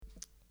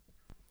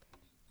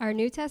Our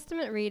New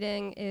Testament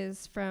reading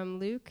is from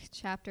Luke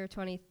chapter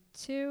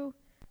 22,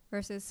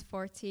 verses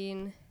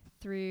 14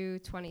 through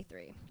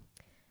 23.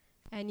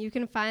 And you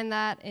can find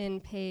that in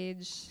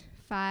page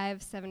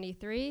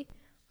 573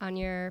 on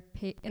your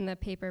in the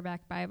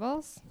paperback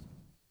Bibles.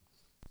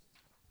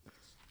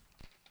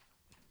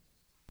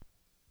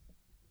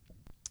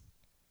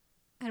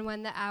 And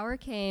when the hour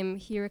came,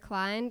 he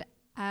reclined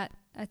at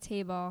a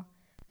table,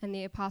 and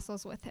the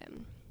apostles with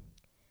him.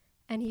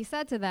 And he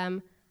said to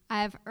them,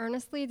 I have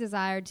earnestly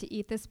desired to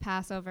eat this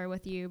Passover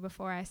with you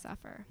before I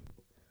suffer.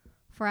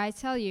 For I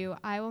tell you,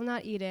 I will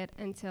not eat it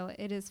until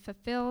it is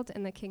fulfilled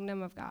in the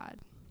kingdom of God.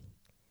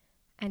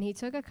 And he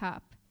took a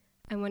cup,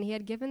 and when he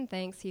had given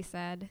thanks, he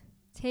said,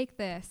 Take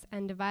this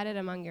and divide it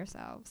among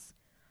yourselves.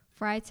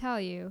 For I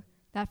tell you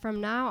that from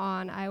now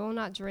on I will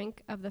not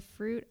drink of the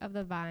fruit of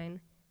the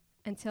vine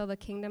until the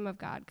kingdom of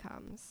God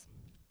comes.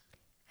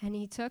 And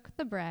he took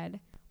the bread,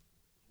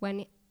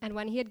 when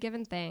he had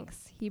given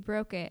thanks, he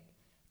broke it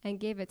and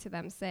gave it to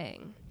them,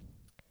 saying,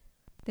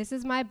 This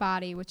is my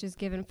body, which is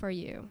given for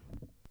you.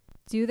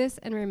 Do this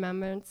in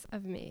remembrance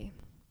of me.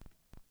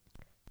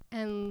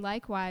 And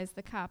likewise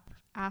the cup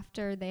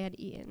after they had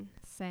eaten,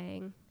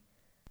 saying,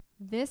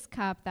 This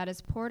cup that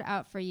is poured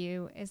out for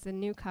you is the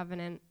new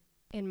covenant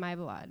in my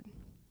blood.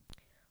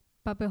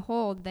 But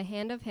behold, the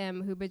hand of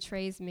him who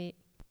betrays me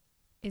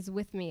is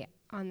with me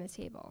on the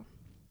table.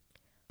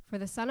 For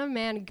the Son of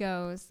Man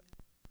goes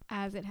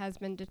as it has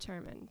been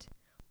determined,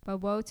 but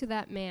woe to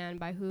that man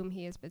by whom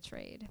he is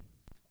betrayed.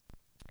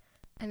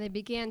 And they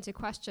began to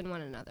question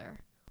one another,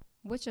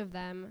 which of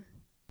them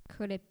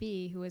could it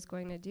be who is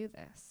going to do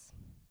this?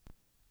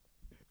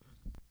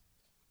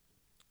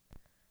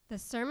 The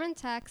sermon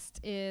text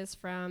is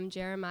from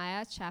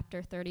Jeremiah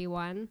chapter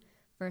 31,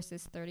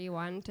 verses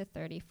 31 to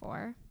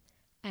 34,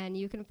 and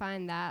you can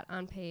find that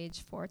on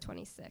page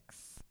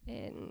 426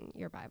 in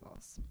your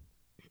Bibles.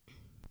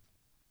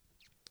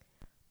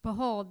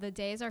 Behold, the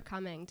days are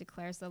coming,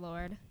 declares the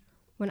Lord,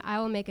 when I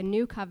will make a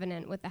new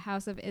covenant with the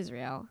house of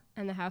Israel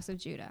and the house of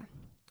Judah.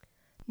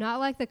 Not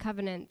like the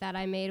covenant that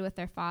I made with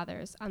their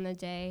fathers on the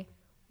day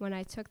when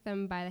I took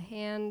them by the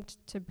hand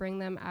to bring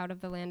them out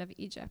of the land of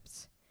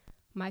Egypt.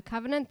 My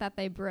covenant that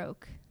they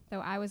broke,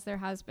 though I was their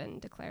husband,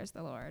 declares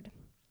the Lord.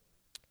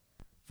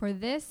 For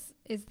this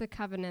is the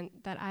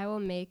covenant that I will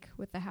make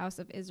with the house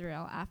of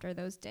Israel after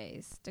those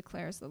days,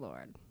 declares the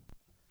Lord.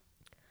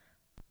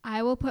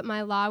 I will put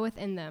my law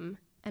within them,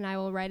 and I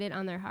will write it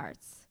on their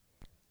hearts.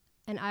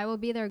 And I will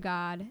be their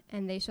God,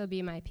 and they shall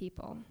be my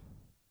people.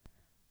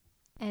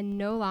 And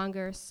no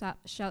longer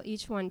shall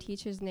each one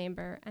teach his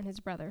neighbor and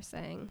his brother,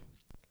 saying,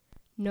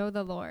 Know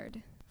the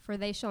Lord, for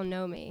they shall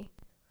know me,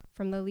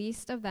 from the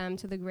least of them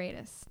to the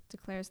greatest,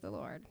 declares the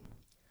Lord.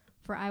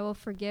 For I will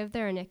forgive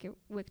their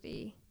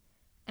iniquity,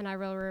 and I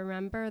will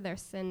remember their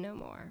sin no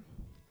more.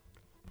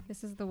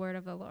 This is the word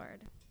of the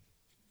Lord.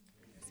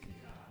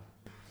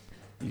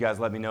 You guys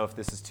let me know if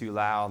this is too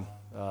loud.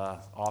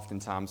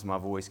 Oftentimes my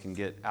voice can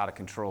get out of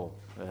control,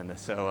 and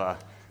so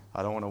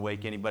I don't want to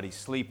wake anybody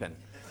sleeping.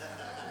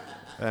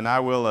 And I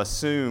will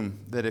assume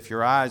that if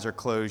your eyes are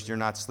closed, you're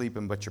not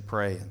sleeping, but you're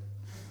praying.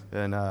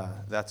 And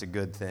that's a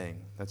good thing.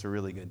 That's a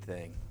really good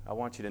thing. I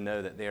want you to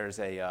know that there's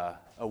a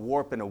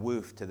warp and a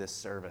woof to this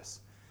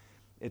service.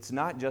 It's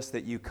not just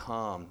that you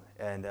come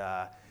and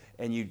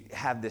you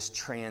have this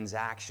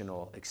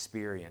transactional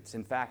experience.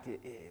 In fact,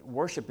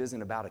 worship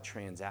isn't about a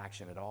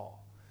transaction at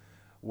all.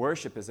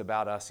 Worship is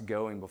about us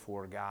going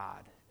before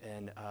God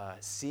and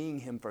seeing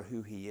Him for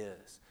who He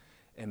is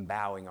and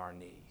bowing our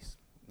knees.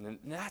 And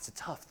that's a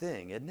tough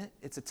thing, isn't it?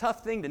 It's a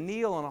tough thing to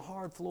kneel on a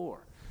hard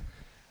floor,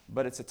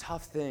 but it's a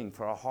tough thing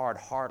for a hard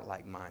heart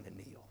like mine to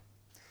kneel.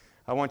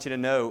 I want you to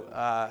know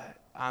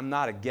I'm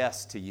not a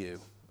guest to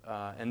you,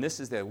 and this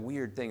is the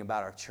weird thing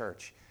about our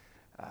church.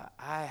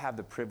 I have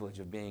the privilege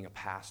of being a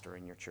pastor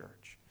in your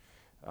church.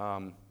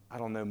 I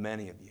don't know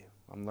many of you.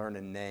 I'm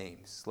learning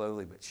names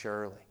slowly but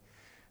surely.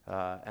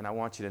 And I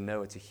want you to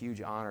know it's a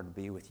huge honor to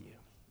be with you.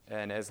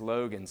 And as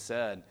Logan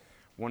said,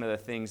 one of the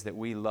things that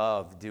we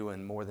love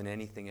doing more than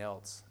anything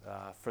else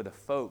for the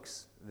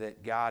folks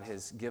that God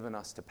has given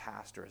us to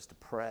pastor is to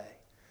pray.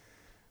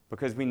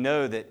 Because we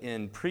know that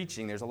in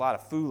preaching there's a lot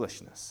of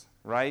foolishness,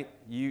 right?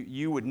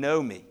 You would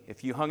know me.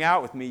 If you hung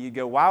out with me, you'd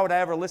go, why would I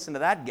ever listen to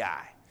that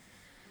guy?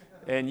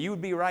 And you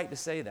would be right to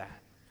say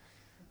that.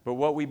 But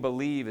what we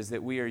believe is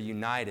that we are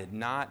united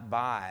not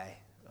by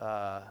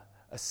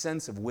a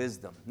sense of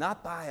wisdom,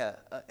 not by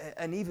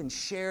an even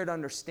shared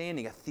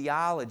understanding, a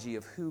theology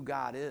of who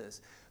God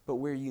is, but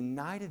we're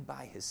united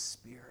by His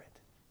Spirit.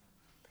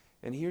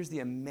 And here's the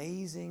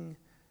amazing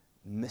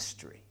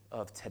mystery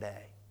of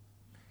today.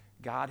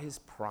 God has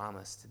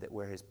promised that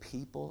where His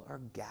people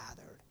are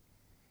gathered,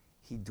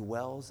 He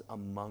dwells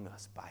among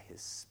us by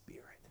His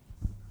Spirit.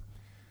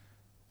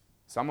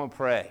 So I'm going to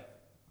pray.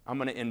 I'm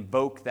going to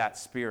invoke that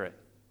Spirit.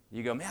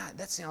 You go, man,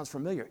 that sounds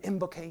familiar.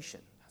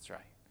 Invocation. That's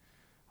right.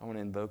 I want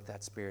to invoke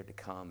that Spirit to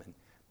come and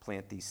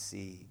plant these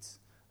seeds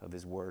of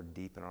His Word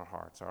deep in our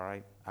hearts, all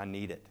right? I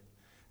need it,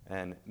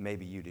 and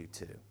maybe you do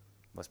too.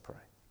 Let's pray.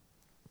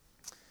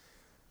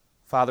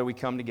 Father, we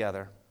come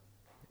together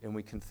and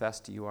we confess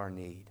to you our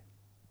need.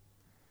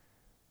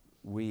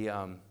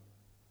 We're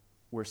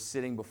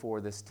sitting before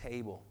this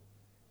table,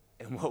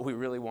 and what we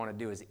really want to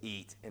do is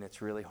eat, and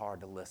it's really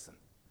hard to listen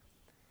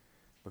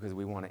because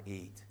we want to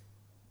eat,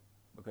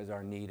 because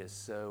our need is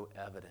so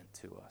evident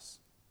to us.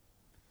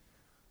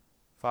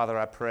 Father,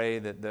 I pray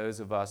that those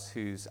of us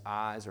whose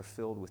eyes are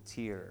filled with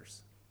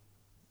tears,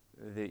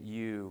 that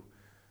you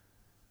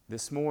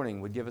this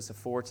morning would give us a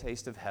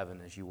foretaste of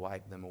heaven as you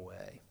wipe them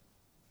away.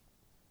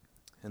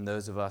 And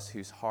those of us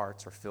whose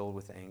hearts are filled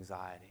with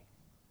anxiety,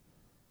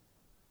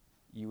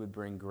 you would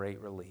bring great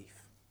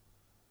relief.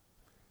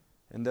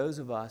 And those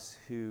of us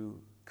who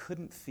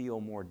couldn't feel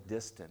more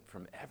distant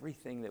from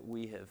everything that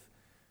we have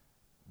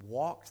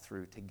walked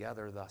through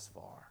together thus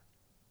far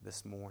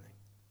this morning,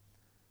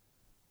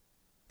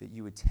 that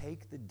you would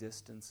take the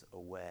distance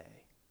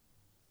away,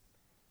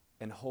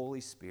 and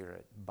Holy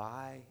Spirit,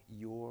 by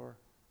your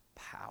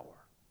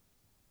power,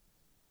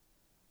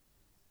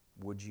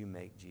 would you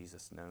make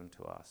Jesus known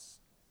to us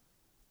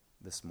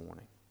this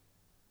morning?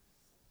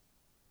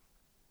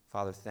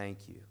 Father,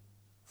 thank you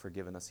for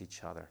giving us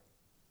each other.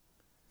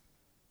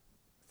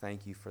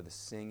 Thank you for the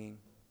singing.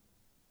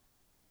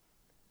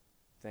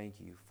 Thank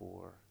you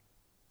for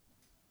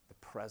the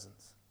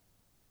presence.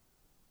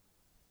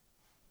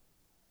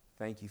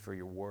 Thank you for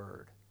your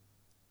word.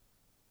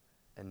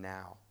 And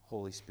now,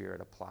 Holy Spirit,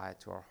 apply it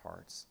to our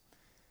hearts.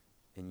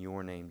 In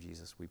your name,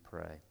 Jesus, we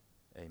pray.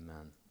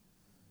 Amen.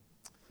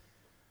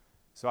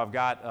 So I've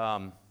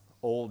got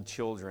old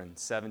children,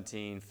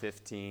 17,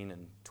 15,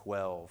 and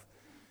 12.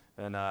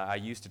 And I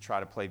used to try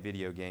to play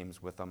video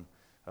games with them.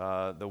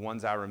 The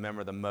ones I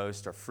remember the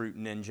most are Fruit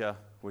Ninja,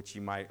 which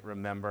you might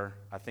remember.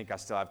 I think I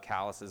still have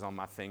calluses on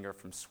my finger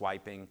from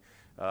swiping.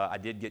 I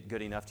did get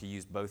good enough to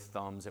use both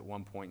thumbs at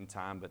one point in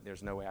time, but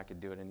there's no way I could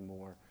do it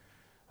anymore.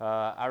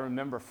 I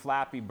remember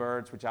Flappy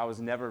Birds, which I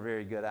was never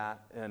very good at.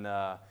 And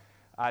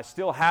I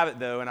still have it,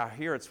 though, and I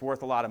hear it's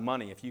worth a lot of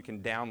money. If you can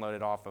download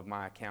it off of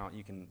my account,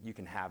 you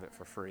can have it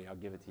for free. I'll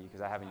give it to you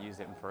because I haven't used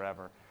it in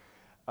forever.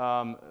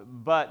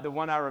 But the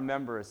one I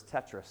remember is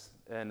Tetris,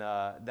 and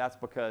that's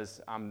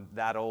because I'm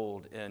that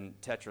old, and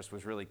Tetris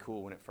was really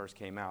cool when it first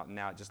came out, and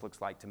now it just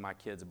looks like to my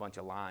kids a bunch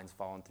of lines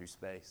falling through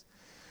space.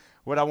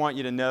 What I want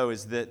you to know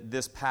is that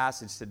this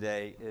passage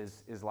today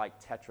is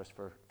like Tetris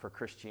for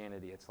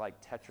Christianity. It's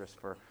like Tetris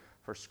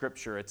for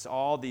Scripture. It's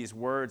all these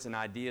words and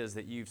ideas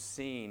that you've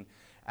seen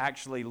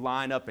actually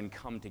line up and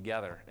come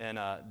together, and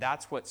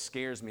that's what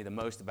scares me the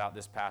most about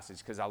this passage,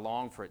 because I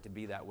long for it to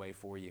be that way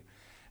for you.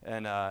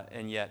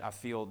 And yet I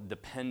feel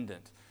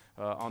dependent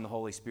on the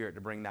Holy Spirit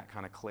to bring that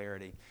kind of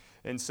clarity.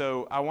 And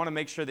so I want to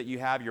make sure that you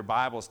have your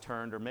Bibles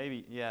turned, or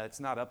maybe,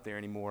 it's not up there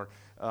anymore,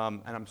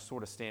 and I'm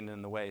sort of standing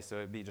in the way, so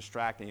it'd be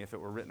distracting if it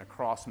were written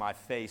across my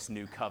face,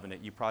 New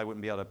Covenant. You probably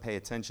wouldn't be able to pay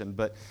attention.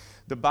 But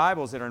the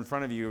Bibles that are in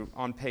front of you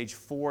on page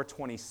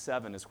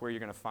 427 is where you're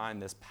going to find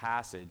this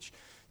passage,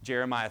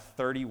 Jeremiah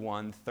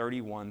 31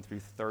 through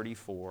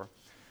 34.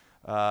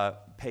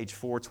 Page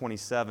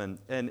 427,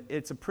 and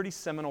it's a pretty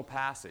seminal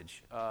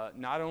passage,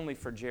 not only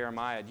for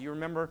Jeremiah. Do you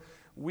remember,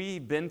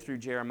 we've been through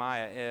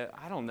Jeremiah,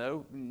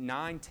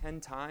 9, 10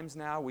 times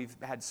now. We've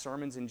had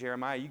sermons in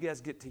Jeremiah. You guys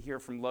get to hear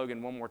from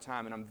Logan one more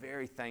time, and I'm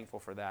very thankful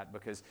for that,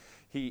 because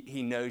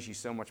he knows you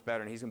so much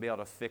better, and he's going to be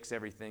able to fix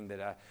everything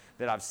that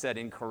I've said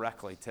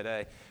incorrectly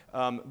today.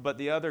 But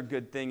the other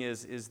good thing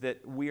is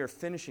that we are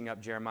finishing up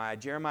Jeremiah.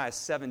 Jeremiah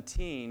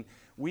 17,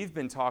 we've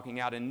been talking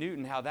out in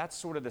Newton how that's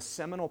sort of the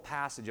seminal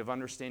passage of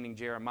understanding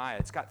Jeremiah.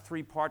 It's got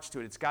 3 parts to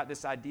it. It's got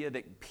this idea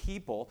that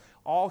people,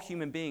 all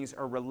human beings,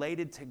 are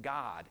related to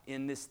God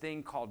in this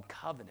thing called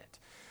covenant.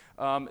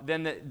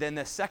 Then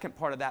the second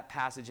part of that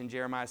passage in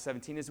Jeremiah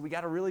 17 is we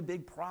got a really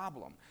big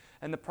problem.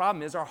 And the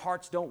problem is our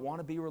hearts don't want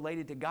to be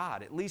related to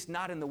God, at least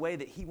not in the way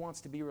that He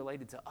wants to be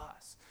related to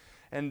us.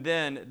 And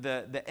then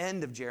the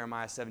end of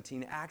Jeremiah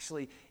 17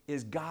 actually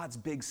is God's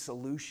big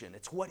solution.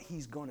 It's what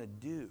He's going to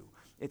do.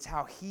 It's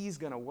how He's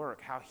going to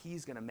work, how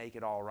He's going to make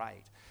it all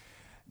right.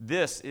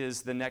 This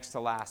is the next to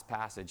last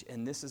passage,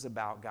 and this is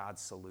about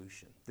God's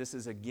solution. This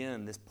is,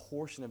 again, this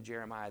portion of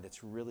Jeremiah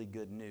that's really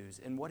good news.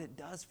 And what it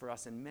does for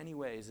us in many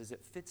ways is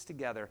it fits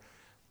together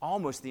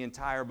almost the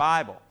entire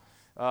Bible,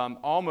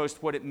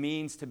 almost what it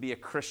means to be a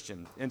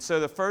Christian. And so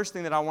the first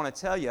thing that I want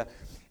to tell you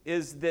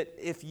is that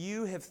if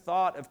you have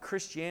thought of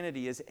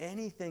Christianity as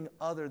anything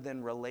other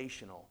than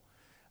relational,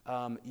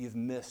 you've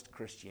missed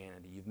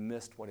Christianity. You've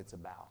missed what it's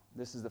about.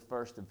 This is the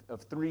first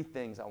of 3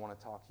 things I want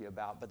to talk to you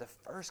about. But the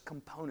first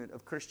component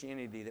of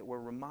Christianity that we're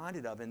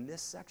reminded of in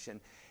this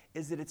section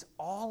is that it's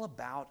all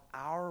about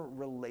our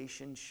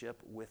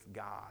relationship with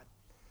God.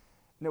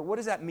 Now, what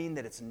does that mean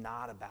that it's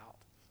not about?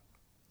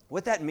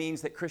 What that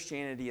means that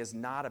Christianity is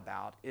not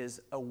about is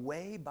a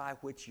way by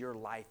which your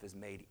life is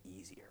made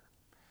easier.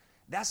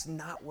 That's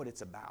not what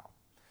it's about.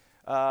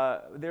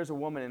 There's a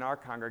woman in our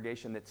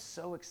congregation that's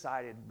so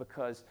excited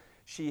because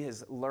she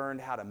has learned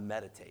how to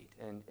meditate,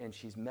 and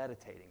she's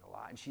meditating a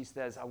lot. And she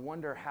says, I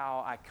wonder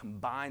how I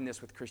combine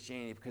this with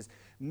Christianity, because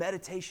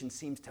meditation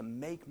seems to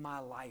make my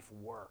life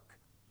work.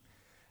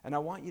 And I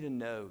want you to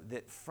know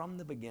that from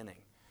the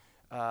beginning,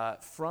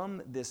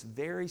 from this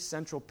very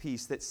central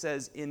piece that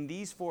says in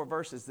these 4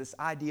 verses, this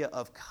idea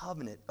of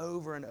covenant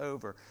over and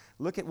over.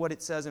 Look at what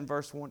it says in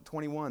verse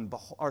 21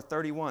 or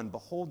 31.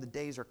 Behold, the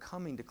days are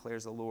coming,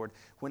 declares the Lord,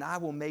 when I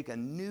will make a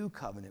new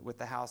covenant with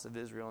the house of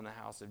Israel and the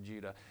house of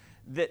Judah.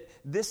 That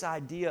this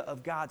idea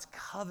of God's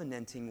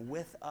covenanting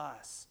with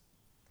us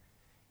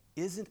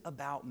isn't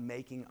about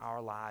making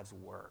our lives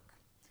work.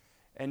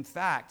 In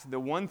fact, the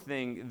one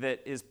thing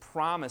that is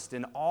promised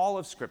in all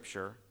of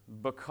Scripture,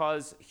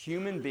 because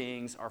human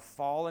beings are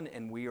fallen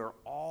and we are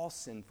all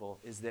sinful,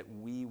 is that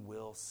we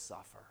will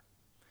suffer.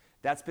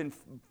 That's been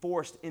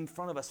forced in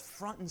front of us,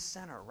 front and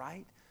center,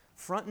 right?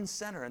 Front and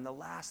center in the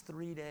last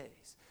 3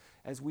 days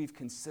as we've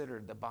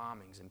considered the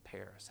bombings in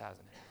Paris,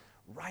 hasn't it?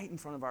 Right in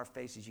front of our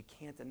faces. You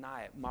can't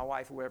deny it. My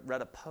wife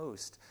read a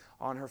post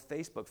on her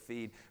Facebook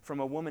feed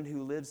from a woman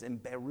who lives in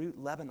Beirut,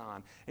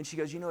 Lebanon. And she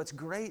goes, it's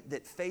great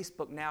that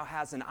Facebook now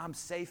has an I'm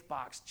safe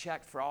box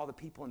checked for all the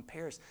people in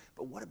Paris.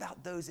 But what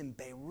about those in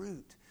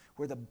Beirut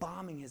where the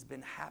bombing has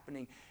been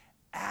happening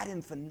ad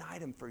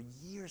infinitum for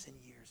years and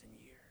years and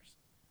years?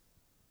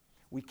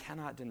 We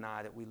cannot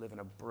deny that we live in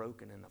a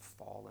broken and a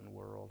fallen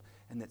world,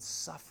 and that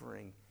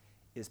suffering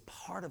is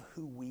part of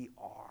who we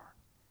are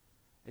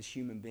as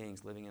human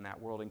beings living in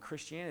that world. And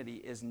Christianity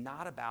is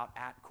not about,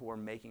 at core,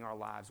 making our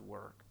lives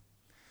work.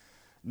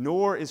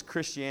 Nor is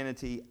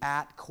Christianity,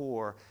 at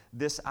core,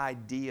 this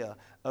idea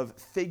of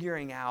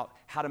figuring out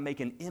how to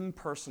make an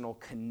impersonal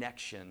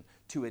connection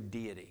to a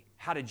deity.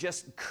 How to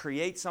just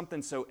create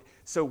something so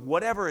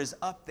whatever is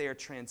up there,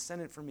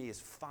 transcendent for me, is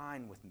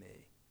fine with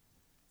me.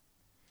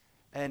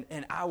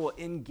 And I will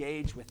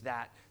engage with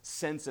that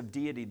sense of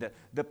deity,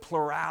 the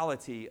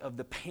plurality of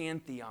the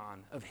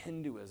pantheon of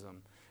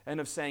Hinduism, and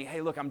of saying,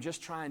 hey, look, I'm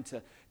just trying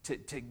to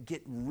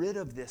get rid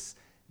of this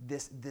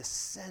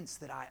sense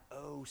that I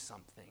owe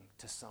something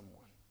to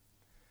someone.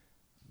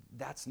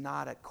 That's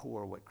not at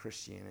core what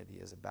Christianity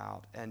is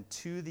about. And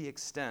to the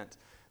extent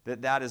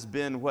that has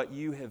been what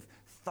you have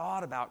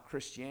thought about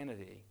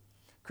Christianity,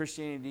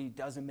 Christianity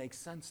doesn't make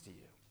sense to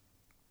you.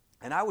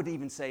 And I would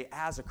even say,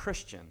 as a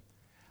Christian,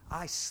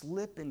 I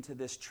slip into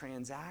this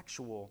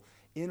transactional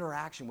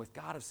interaction with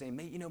God of saying,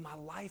 my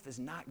life is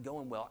not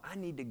going well. I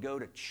need to go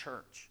to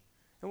church.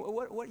 And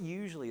what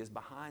usually is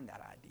behind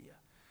that idea?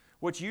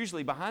 What's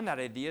usually behind that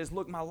idea is,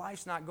 look, my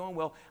life's not going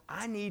well.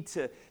 I need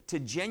to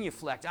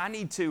genuflect. I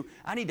need to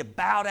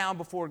bow down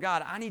before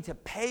God. I need to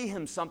pay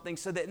him something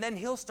so that then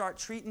he'll start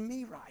treating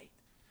me right.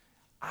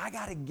 I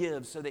got to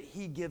give so that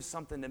he gives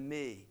something to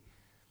me.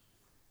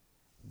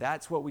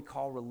 That's what we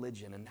call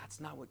religion, and that's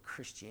not what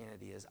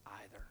Christianity is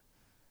either.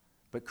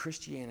 But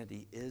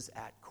Christianity is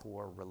at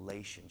core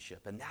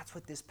relationship. And that's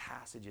what this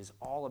passage is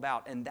all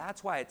about. And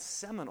that's why it's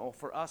seminal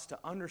for us to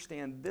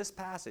understand this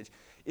passage.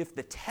 If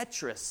the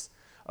Tetris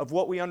of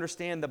what we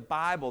understand the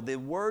Bible, the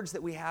words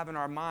that we have in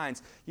our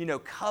minds,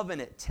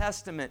 covenant,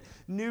 testament,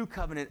 new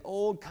covenant,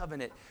 Old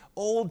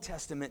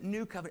Testament,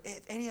 new covenant,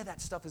 if any of that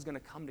stuff is going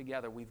to come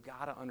together, we've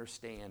got to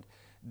understand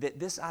that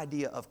this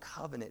idea of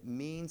covenant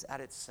means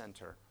at its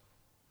center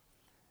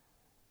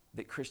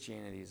that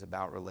Christianity is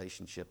about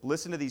relationship.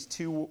 Listen to these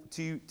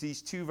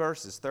two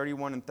verses,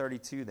 31 and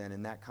 32 then,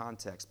 in that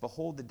context.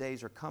 Behold, the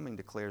days are coming,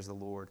 declares the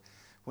Lord,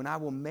 when I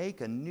will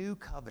make a new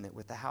covenant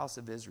with the house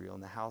of Israel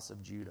and the house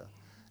of Judah,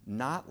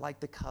 not like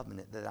the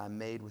covenant that I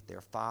made with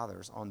their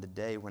fathers on the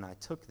day when I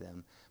took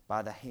them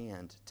by the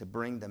hand to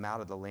bring them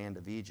out of the land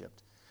of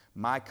Egypt.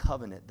 My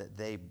covenant that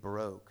they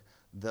broke,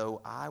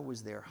 though I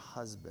was their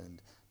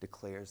husband,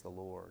 declares the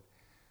Lord.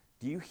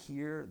 Do you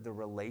hear the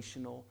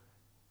relational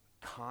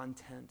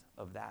content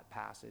of that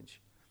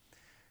passage?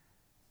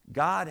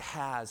 God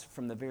has,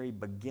 from the very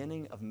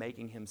beginning of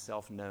making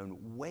himself known,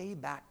 way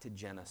back to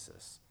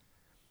Genesis,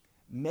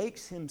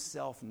 makes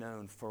himself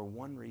known for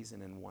one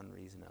reason and one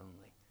reason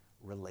only: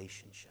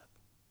 relationship.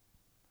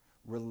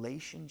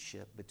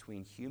 Relationship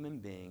between human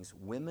beings,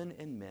 women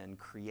and men,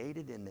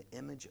 created in the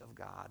image of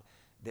God,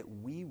 that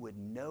we would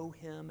know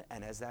him,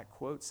 and as that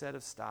quote said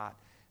of Stott,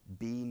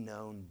 be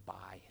known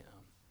by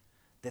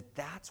him.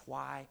 That's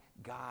why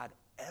God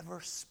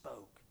ever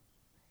spoke.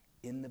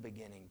 In the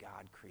beginning,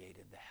 God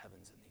created the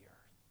heavens and the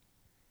earth.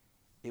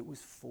 It was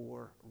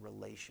for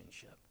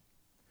relationship.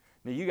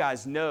 Now, you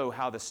guys know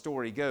how the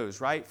story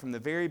goes, right? From the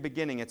very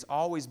beginning, it's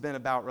always been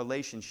about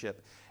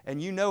relationship. And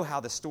you know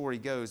how the story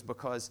goes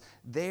because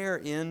there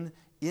in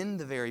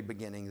the very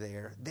beginning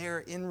there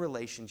in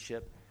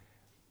relationship,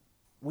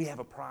 we have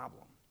a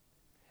problem.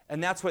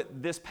 And that's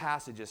what this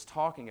passage is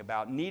talking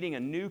about, needing a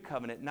new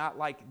covenant, not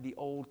like the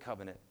old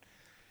covenant.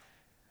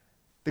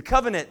 The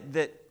covenant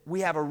that we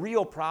have a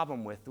real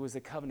problem with was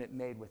the covenant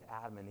made with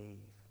Adam and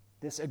Eve.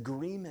 This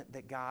agreement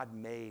that God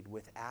made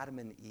with Adam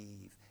and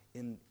Eve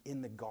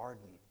in the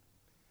garden.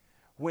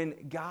 When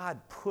God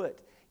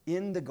put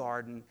in the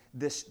garden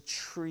this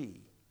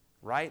tree,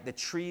 right? The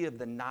tree of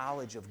the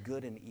knowledge of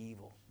good and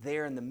evil,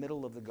 there in the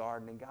middle of the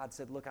garden. And God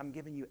said, look, I'm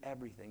giving you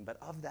everything, but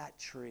of that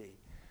tree,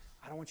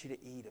 I don't want you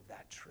to eat of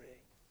that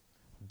tree.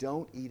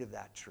 Don't eat of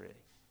that tree.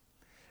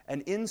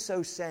 And in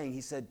so saying,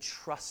 he said,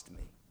 trust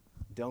me.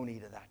 Don't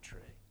eat of that tree.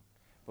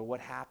 But what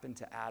happened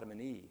to Adam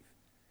and Eve?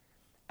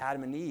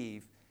 Adam and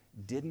Eve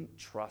didn't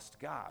trust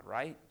God,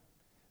 right?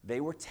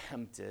 They were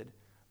tempted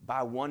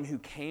by one who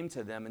came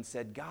to them and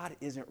said, God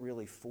isn't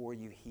really for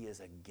you, he is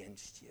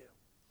against you.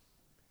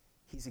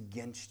 He's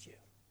against you.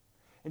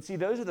 And see,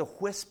 those are the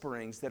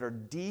whisperings that are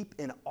deep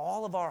in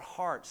all of our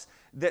hearts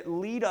that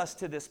lead us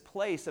to this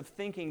place of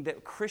thinking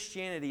that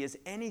Christianity is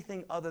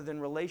anything other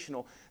than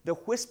relational. The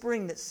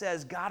whispering that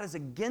says God is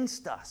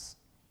against us.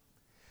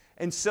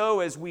 And so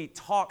as we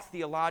talk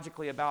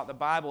theologically about the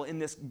Bible in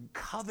this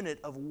covenant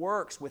of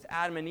works with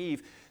Adam and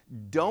Eve,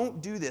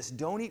 don't do this,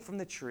 don't eat from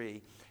the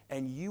tree,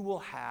 and you will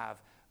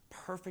have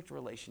perfect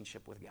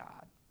relationship with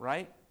God,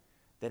 right?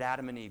 That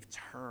Adam and Eve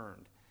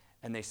turned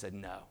and they said,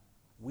 no,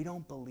 we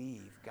don't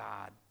believe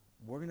God.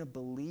 We're going to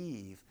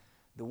believe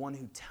the one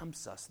who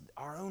tempts us,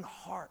 our own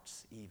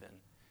hearts even,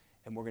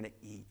 and we're going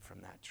to eat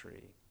from that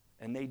tree.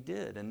 And they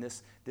did. And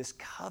this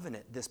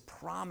covenant, this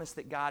promise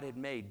that God had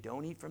made,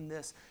 don't eat from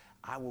this,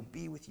 I will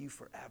be with you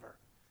forever,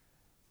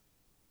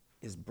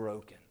 is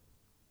broken.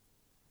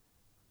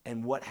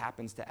 And what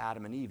happens to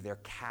Adam and Eve? They're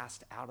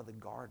cast out of the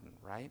garden,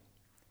 right?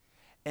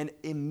 And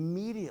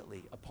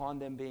immediately upon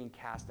them being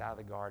cast out of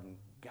the garden,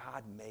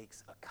 God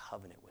makes a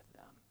covenant with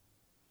them.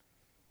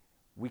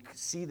 We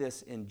see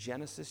this in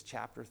Genesis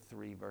chapter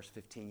 3, verse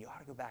 15. You ought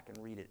to go back and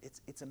read it.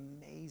 It's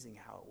amazing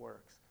how it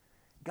works.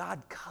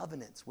 God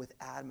covenants with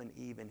Adam and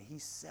Eve, and he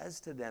says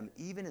to them,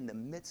 even in the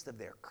midst of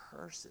their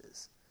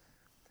curses,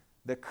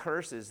 the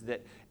curses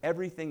that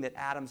everything that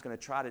Adam's going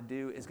to try to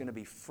do is going to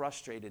be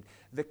frustrated.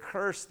 The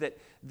curse that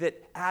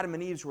Adam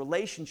and Eve's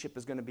relationship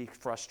is going to be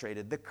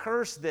frustrated. The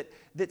curse that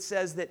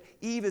says that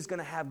Eve is going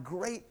to have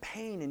great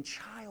pain in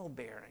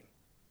childbearing.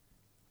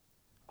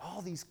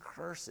 All these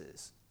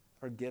curses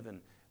are given.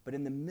 But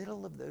in the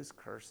middle of those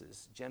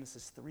curses,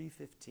 Genesis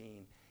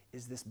 3:15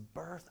 is this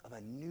birth of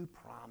a new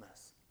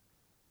promise.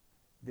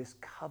 This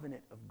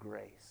covenant of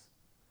grace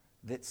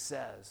that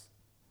says,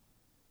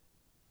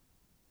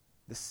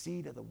 the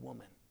seed of the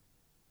woman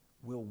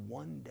will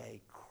one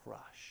day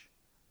crush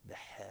the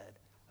head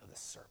of the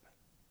serpent.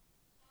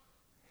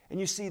 And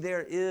you see,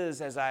 there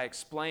is, as I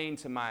explained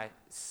to my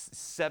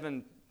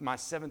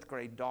seventh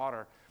grade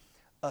daughter,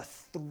 a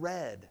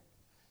thread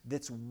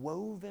that's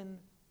woven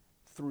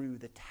through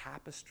the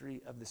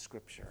tapestry of the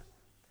Scripture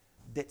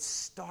that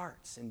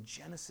starts in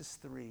Genesis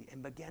 3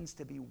 and begins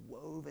to be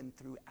woven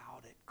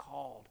throughout it,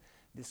 called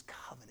this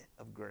covenant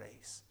of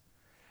grace.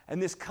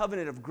 And this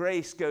covenant of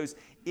grace goes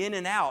in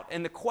and out.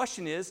 And the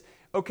question is,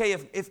 okay,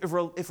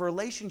 if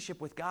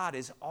relationship with God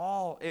is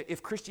all,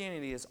 if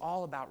Christianity is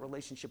all about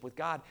relationship with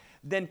God,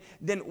 then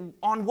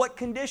on what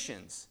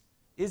conditions?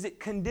 Is it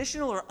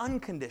conditional or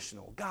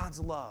unconditional? God's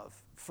love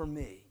for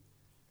me,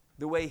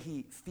 the way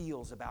he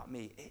feels about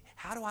me.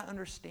 How do I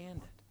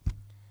understand it?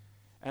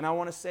 And I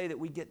want to say that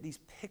we get these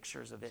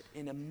pictures of it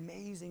in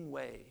amazing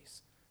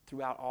ways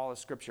throughout all of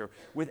Scripture.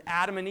 With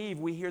Adam and Eve,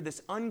 we hear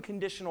this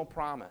unconditional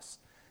promise.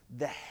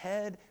 The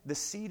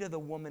seed of the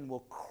woman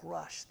will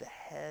crush the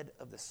head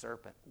of the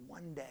serpent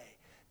one day.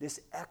 This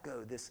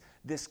echo,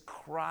 this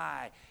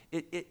cry,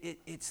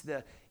 it's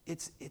the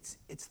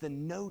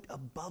note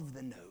above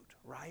the note,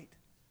 right?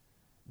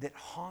 That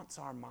haunts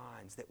our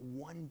minds, that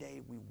one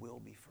day we will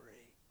be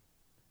free.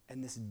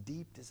 And this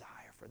deep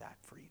desire for that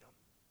freedom,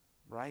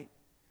 right?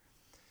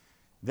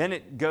 Then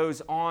it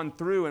goes on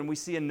through, and we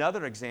see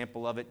another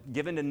example of it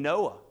given to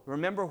Noah.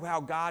 Remember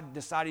how God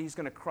decided he's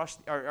going to crush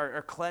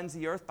or cleanse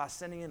the earth by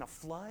sending in a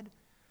flood?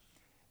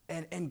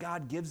 And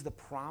God gives the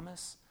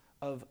promise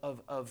of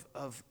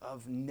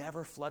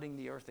never flooding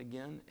the earth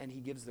again, and he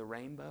gives the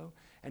rainbow.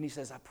 And he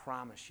says, I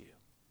promise you,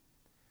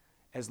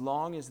 as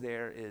long as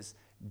there is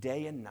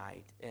day and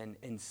night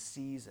and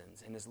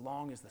seasons, and as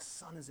long as the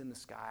sun is in the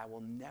sky, I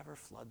will never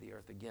flood the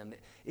earth again.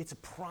 It's a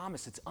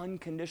promise. It's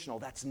unconditional.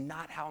 That's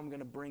not how I'm going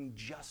to bring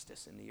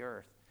justice in the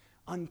earth.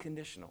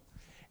 Unconditional.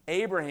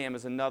 Abraham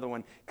is another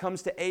one.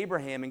 Comes to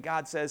Abraham, and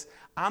God says,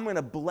 I'm going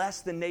to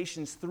bless the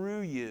nations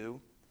through you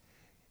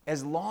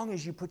as long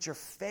as you put your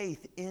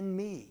faith in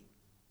me.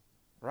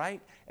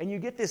 Right? And you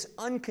get this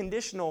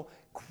unconditional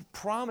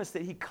promise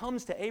that he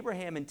comes to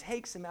Abraham and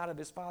takes him out of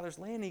his father's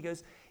land. And he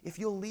goes, if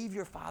you'll leave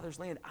your father's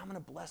land, I'm going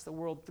to bless the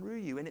world through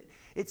you. And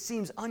it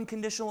seems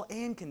unconditional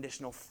and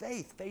conditional.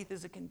 Faith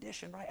is a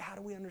condition, right? How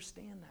do we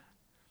understand that?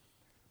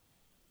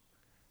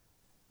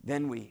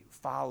 Then we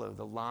follow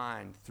the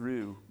line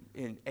through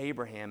in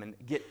Abraham and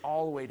get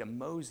all the way to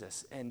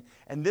Moses. And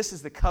this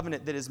is the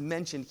covenant that is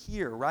mentioned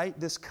here, right?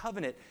 This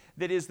covenant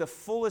that is the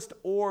fullest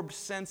orb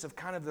sense of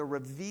kind of the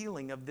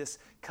revealing of this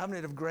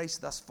covenant of grace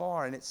thus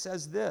far. And it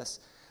says this,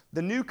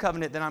 the new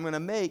covenant that I'm going to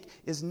make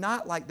is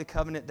not like the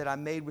covenant that I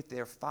made with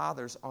their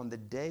fathers on the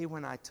day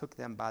when I took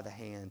them by the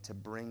hand to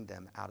bring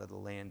them out of the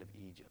land of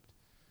Egypt.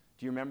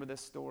 Do you remember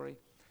this story?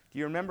 Do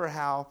you remember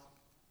how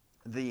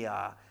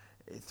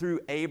through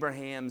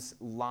Abraham's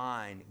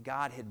line,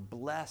 God had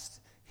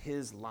blessed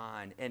his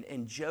line.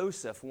 And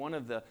Joseph, one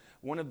of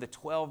the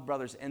 12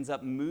 brothers, ends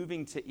up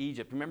moving to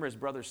Egypt. Remember, his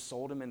brothers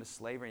sold him into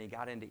slavery, and he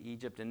got into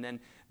Egypt. And then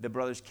the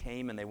brothers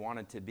came, and they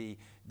wanted to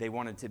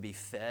be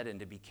fed and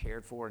to be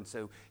cared for. And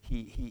so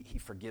he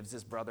forgives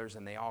his brothers,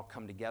 and they all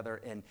come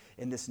together. And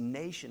in this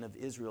nation of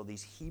Israel,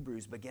 these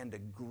Hebrews began to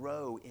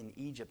grow in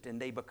Egypt,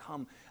 and they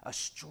become a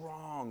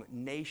strong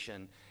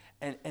nation.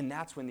 And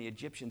that's when the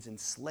Egyptians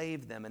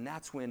enslaved them. And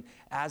that's when,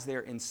 as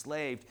they're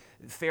enslaved,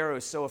 Pharaoh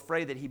is so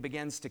afraid that he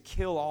begins to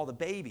kill all the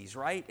babies,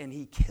 right? And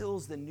he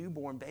kills the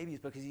newborn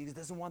babies because he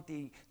doesn't want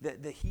the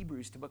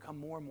Hebrews to become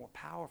more and more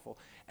powerful.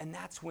 And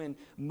that's when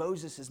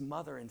Moses'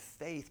 mother in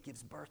faith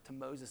gives birth to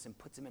Moses and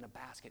puts him in a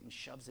basket and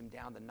shoves him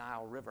down the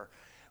Nile River,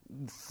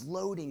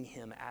 floating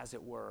him, as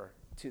it were,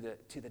 to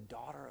the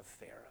daughter of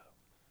Pharaoh,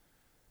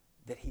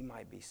 that he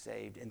might be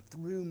saved. And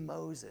through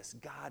Moses,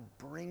 God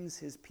brings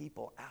his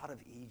people out of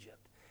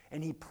Egypt,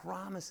 and he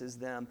promises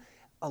them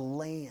a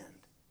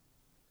land.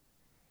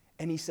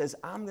 And he says,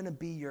 I'm going to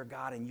be your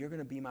God, and you're going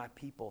to be my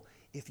people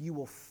if you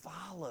will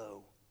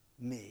follow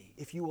me,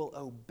 if you will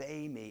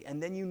obey me.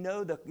 And then you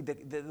know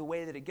the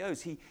way that it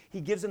goes. He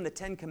gives them the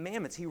 10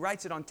 Commandments. He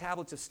writes it on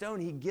tablets of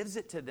stone. He gives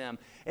it to them.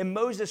 And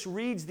Moses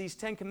reads these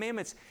 10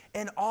 Commandments,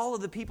 and all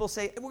of the people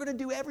say, we're going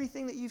to do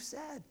everything that you've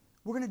said.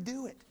 We're going to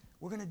do it.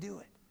 We're going to do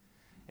it.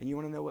 And you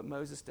want to know what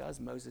Moses does?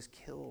 Moses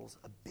kills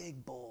a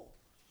big bull.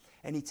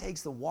 And he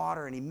takes the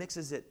water and he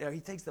mixes it, or he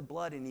takes the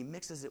blood and he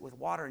mixes it with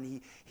water,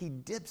 and he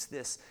dips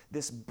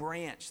this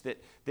branch that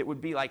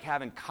would be like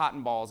having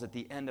cotton balls at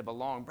the end of a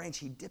long branch.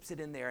 He dips it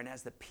in there, and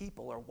as the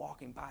people are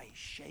walking by, he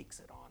shakes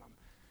it on them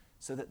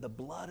so that the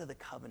blood of the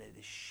covenant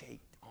is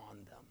shaked on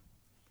them.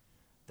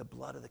 The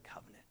blood of the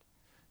covenant.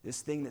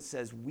 This thing that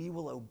says we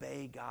will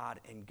obey God,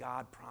 and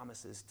God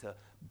promises to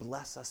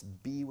bless us,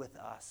 be with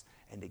us,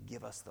 and to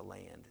give us the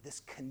land.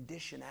 This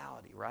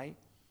conditionality, right?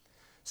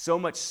 So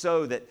much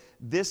so that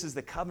this is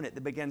the covenant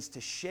that begins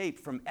to shape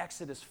from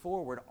Exodus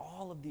forward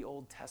all of the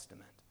Old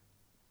Testament.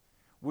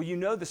 Well, you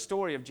know the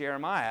story of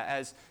Jeremiah,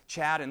 as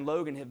Chad and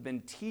Logan have been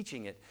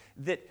teaching it,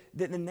 that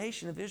the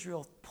nation of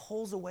Israel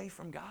pulls away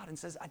from God and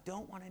says, I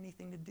don't want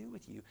anything to do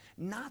with you.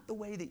 Not the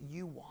way that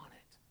you want it.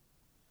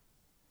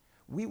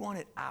 We want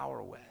it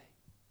our way.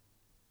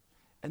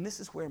 And this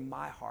is where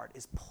my heart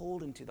is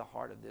pulled into the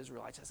heart of the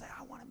Israelites. I say,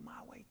 I want it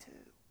my way too.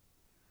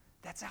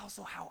 That's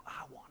also how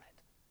I want it.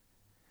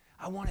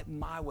 I want it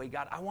my way,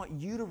 God. I want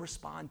you to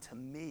respond to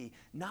me,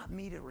 not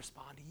me to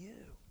respond to you.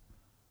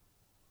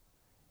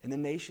 And the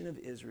nation of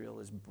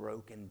Israel is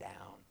broken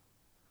down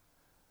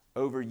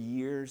over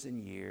years and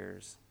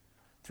years.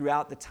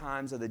 Throughout the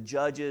times of the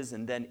judges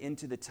and then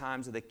into the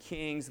times of the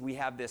kings, we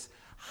have this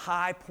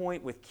high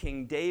point with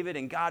King David,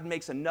 and God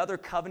makes another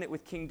covenant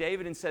with King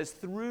David and says,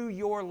 through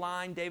your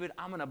line, David,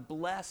 I'm going to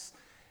bless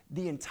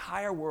the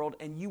entire world,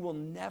 and you will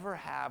never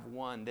have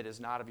one that is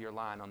not of your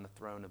line on the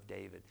throne of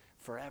David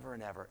forever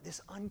and ever. This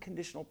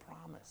unconditional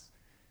promise.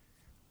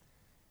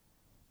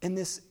 And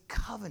this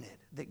covenant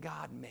that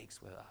God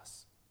makes with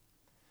us,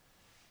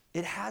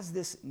 it has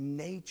this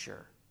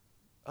nature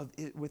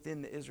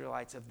within the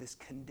Israelites of this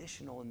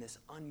conditional and this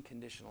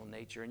unconditional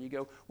nature. And you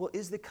go, well,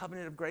 is the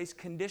covenant of grace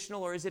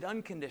conditional or is it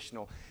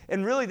unconditional?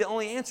 And really the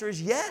only answer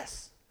is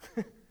yes.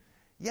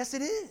 Yes,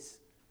 it is.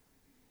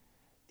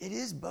 It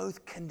is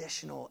both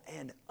conditional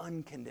and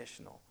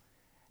unconditional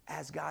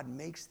as God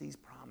makes these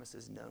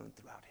promises known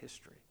throughout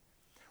history.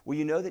 Well,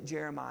 you know that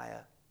Jeremiah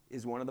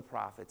is one of the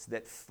prophets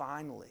that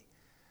finally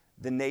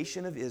the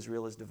nation of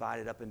Israel is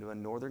divided up into a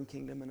northern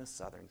kingdom and a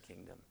southern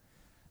kingdom.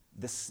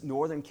 The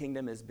northern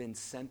kingdom has been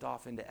sent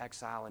off into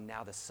exile, and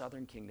now the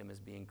southern kingdom is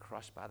being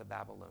crushed by the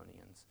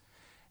Babylonians.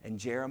 And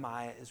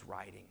Jeremiah is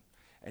writing,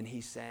 and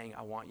he's saying,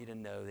 I want you to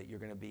know that you're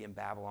going to be in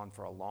Babylon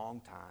for a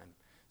long time.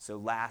 So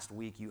last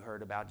week you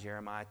heard about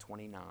Jeremiah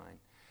 29.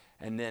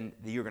 And then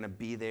you're going to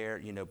be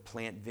there,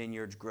 plant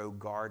vineyards, grow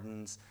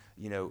gardens,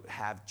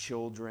 have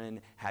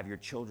children, have your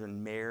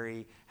children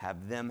marry,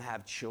 have them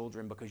have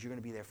children, because you're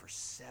going to be there for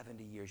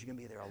 70 years. You're going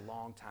to be there a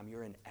long time.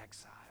 You're in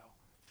exile.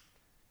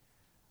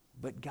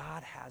 But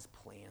God has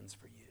plans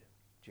for you,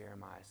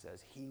 Jeremiah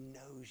says. He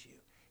knows you.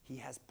 He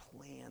has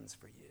plans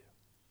for you.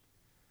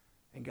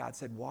 And God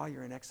said, while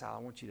you're in exile,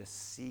 I want you to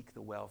seek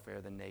the welfare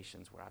of the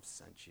nations where I've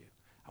sent you.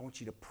 I want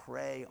you to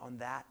pray on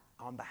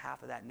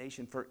behalf of that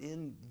nation, for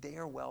in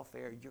their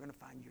welfare, you're going to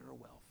find your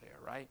welfare,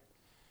 right?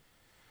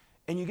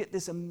 And you get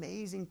this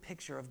amazing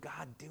picture of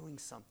God doing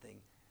something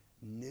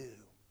new.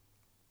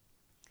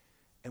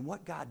 And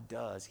what God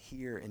does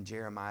here in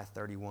Jeremiah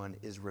 31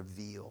 is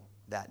reveal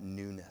that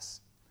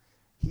newness.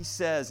 He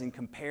says, in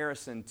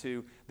comparison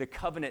to the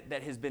covenant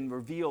that has been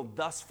revealed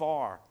thus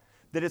far,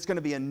 that it's going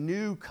to be a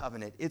new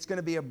covenant. It's going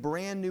to be a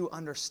brand new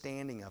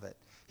understanding of it.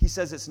 He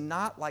says it's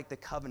not like the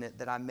covenant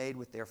that I made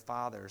with their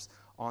fathers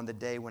on the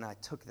day when I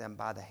took them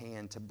by the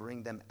hand to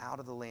bring them out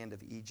of the land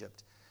of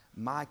Egypt.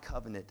 My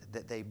covenant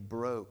that they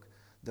broke,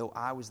 though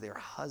I was their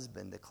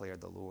husband,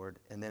 declared the Lord.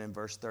 And then in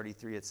verse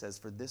 33 it says,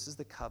 for this is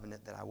the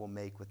covenant that I will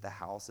make with the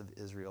house of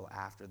Israel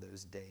after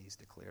those days,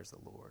 declares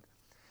the Lord.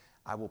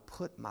 I will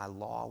put my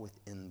law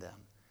within them,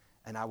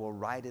 and I will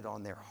write it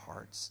on their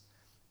hearts.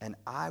 And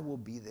I will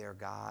be their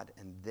God,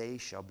 and they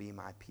shall be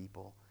my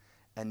people.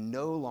 And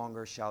no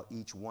longer shall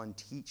each one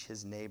teach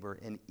his neighbor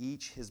and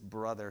each his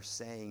brother,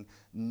 saying,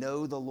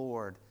 Know the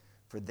Lord,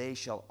 for they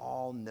shall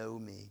all know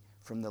me,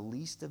 from the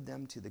least of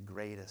them to the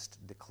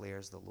greatest,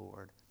 declares the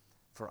Lord.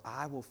 For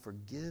I will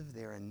forgive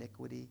their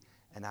iniquity,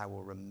 and I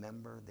will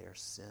remember their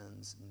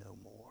sins no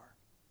more.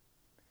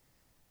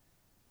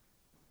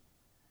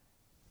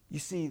 You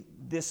see,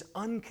 this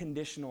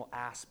unconditional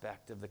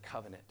aspect of the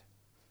covenant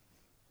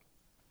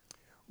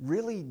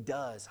really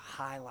does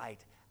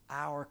highlight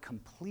our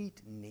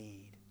complete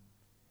need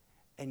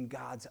and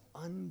God's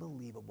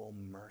unbelievable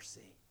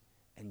mercy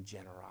and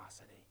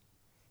generosity,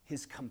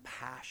 his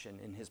compassion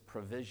and his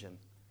provision.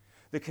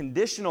 The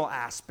conditional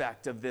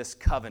aspect of this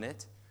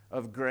covenant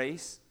of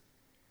grace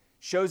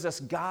shows us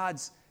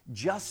God's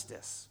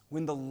justice.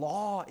 When the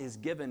law is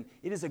given,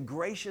 it is a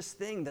gracious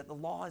thing that the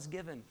law is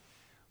given,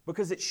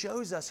 because it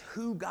shows us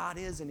who God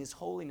is in his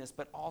holiness,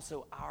 but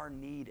also our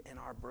need and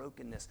our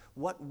brokenness,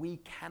 what we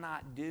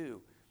cannot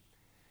do.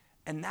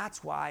 And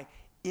that's why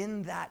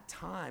in that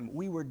time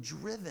we were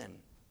driven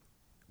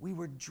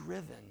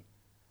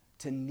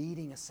to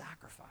needing a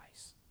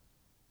sacrifice.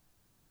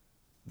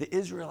 The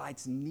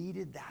Israelites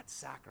needed that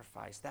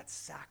sacrifice, that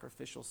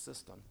sacrificial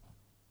system.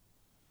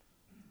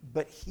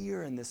 But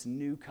here in this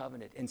new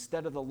covenant,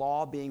 instead of the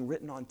law being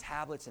written on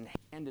tablets and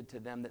handed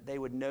to them that they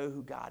would know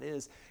who God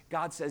is,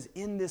 God says,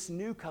 in this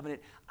new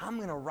covenant, I'm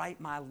going to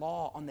write my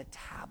law on the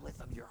tablet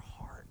of your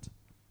heart.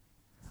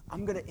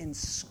 I'm going to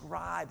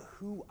inscribe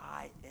who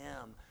I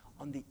am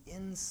on the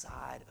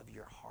inside of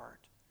your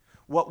heart.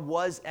 What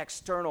was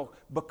external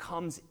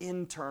becomes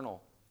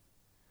internal.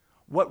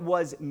 What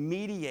was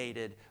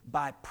mediated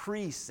by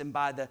priests and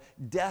by the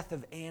death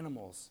of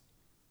animals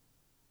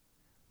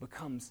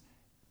becomes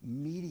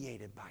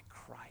mediated by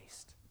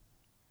Christ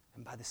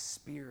and by the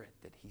Spirit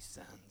that he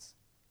sends.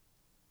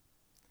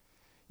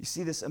 You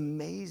see, this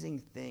amazing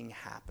thing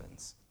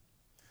happens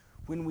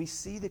when we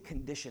see the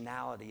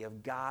conditionality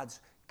of God's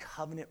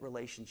covenant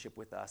relationship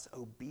with us,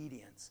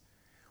 obedience.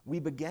 We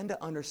begin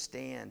to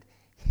understand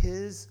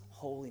his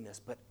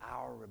holiness, but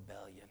our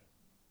rebellion.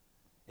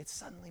 It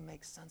suddenly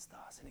makes sense to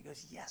us, and it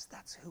goes, yes,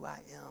 that's who I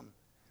am.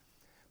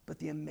 But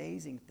the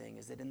amazing thing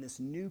is that in this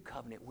new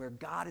covenant where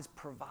God has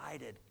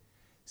provided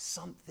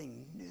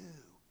something new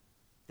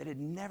that had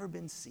never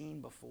been seen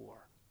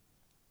before,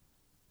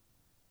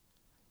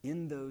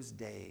 in those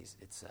days,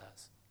 it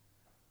says,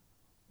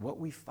 what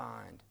we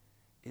find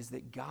is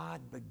that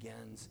God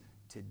begins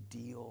to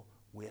deal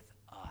with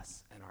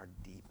us and our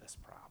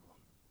deepest problem.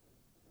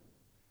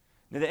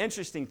 Now, the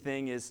interesting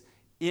thing is,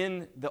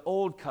 in the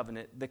Old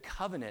Covenant, the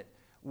covenant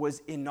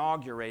was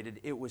inaugurated.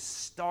 It was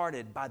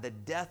started by the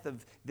death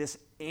of this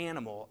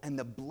animal, and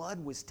the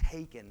blood was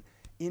taken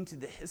into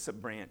the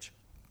hyssop branch,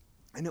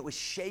 and it was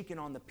shaken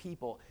on the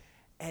people.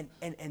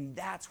 And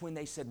that's when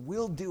they said,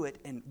 we'll do it,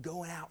 and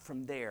going out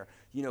from there,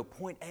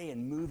 point A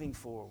and moving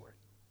forward.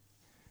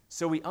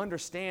 So we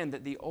understand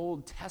that the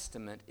Old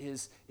Testament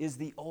is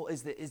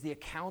the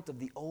account of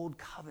the Old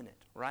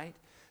Covenant, right?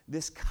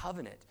 This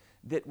covenant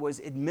that was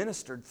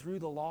administered through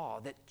the law,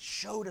 that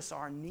showed us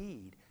our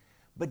need,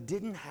 but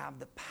didn't have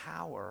the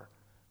power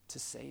to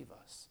save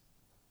us.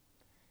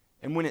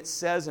 And when it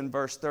says in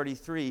verse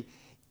 33,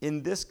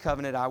 in this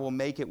covenant I will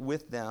make it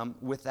with them,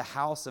 with the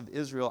house of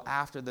Israel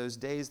after those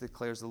days,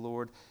 declares the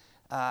Lord.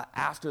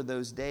 After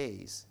those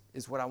days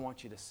is what I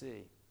want you to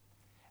see.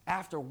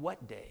 After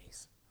what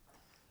days?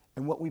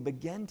 And what we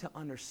begin to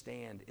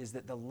understand is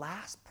that the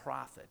last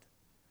prophet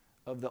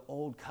of the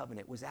Old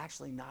Covenant was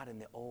actually not in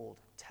the Old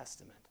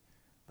Testament,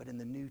 but in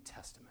the New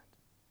Testament.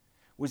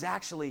 Was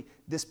actually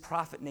this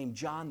prophet named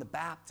John the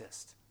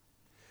Baptist,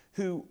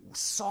 who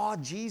saw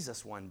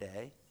Jesus one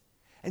day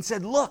and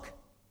said, look,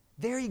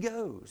 there he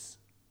goes,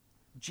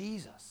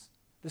 Jesus,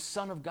 the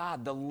Son of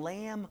God, the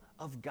Lamb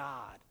of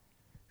God,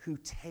 who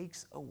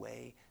takes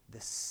away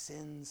the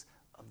sins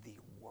of the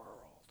world.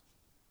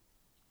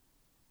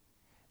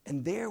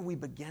 And there we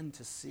begin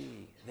to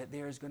see that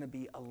there is going to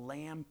be a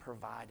lamb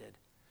provided,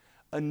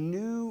 a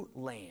new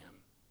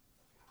lamb,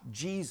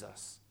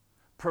 Jesus,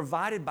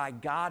 provided by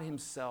God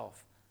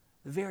himself,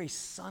 the very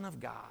Son of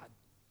God,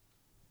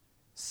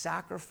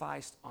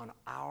 sacrificed on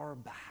our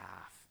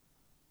behalf.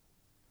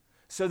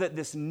 So that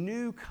this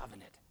new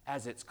covenant,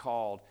 as it's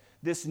called,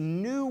 this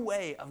new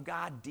way of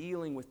God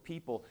dealing with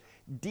people,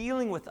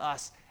 dealing with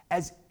us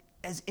as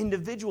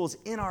individuals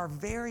in our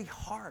very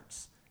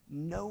hearts,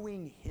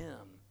 knowing him,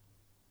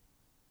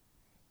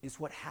 is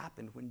what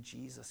happened when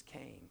Jesus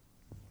came.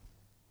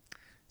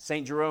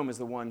 St. Jerome is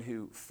the one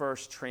who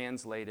first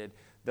translated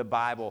the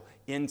Bible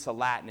into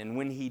Latin. And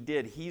when he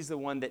did, he's the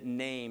one that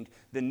named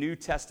the New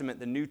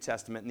Testament, and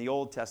the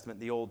Old Testament,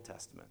 the Old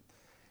Testament.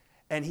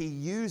 And he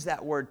used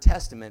that word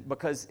testament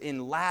because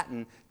in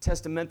Latin,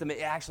 testamentum,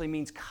 it actually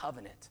means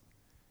covenant.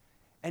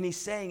 And he's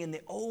saying in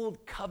the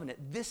Old Covenant,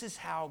 this is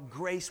how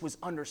grace was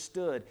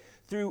understood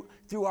through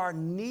our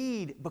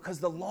need because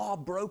the law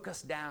broke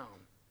us down.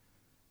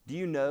 Do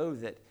you know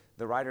that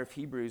the writer of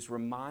Hebrews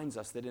reminds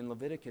us that in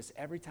Leviticus,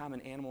 every time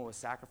an animal was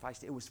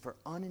sacrificed, it was for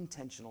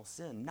unintentional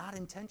sin, not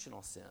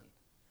intentional sin.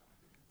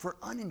 For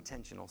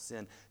unintentional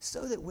sin,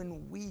 so that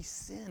when we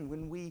sin,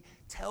 when we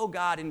tell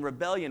God in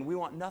rebellion, we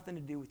want nothing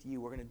to do with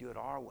you, we're going to do it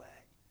our way,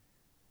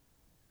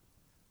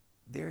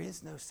 there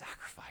is no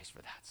sacrifice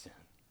for that sin.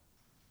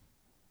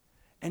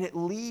 And it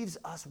leaves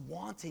us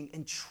wanting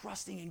and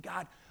trusting in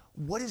God.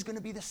 What is going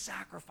to be the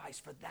sacrifice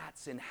for that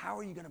sin? How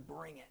are you going to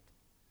bring it?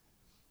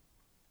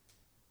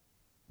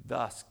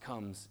 Thus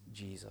comes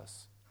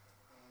Jesus,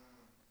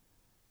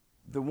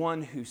 the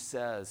one who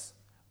says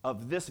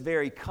of this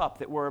very cup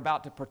that we're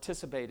about to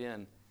participate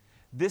in,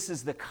 this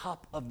is the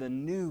cup of the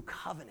new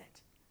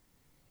covenant.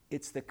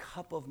 It's the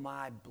cup of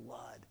my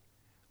blood,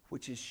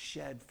 which is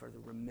shed for the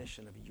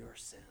remission of your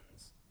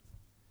sins.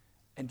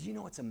 And do you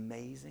know what's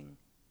amazing?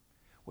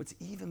 What's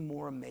even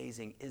more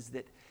amazing is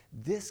that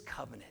this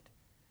covenant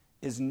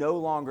is no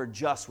longer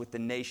just with the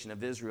nation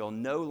of Israel,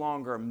 no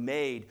longer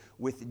made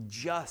with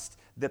just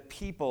the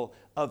people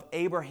of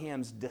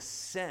Abraham's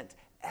descent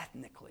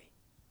ethnically,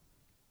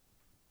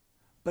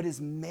 but is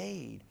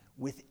made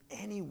with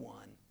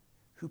anyone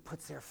who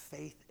puts their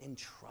faith and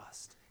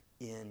trust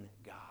in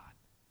God.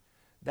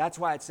 That's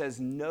why it says,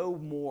 no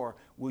more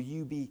will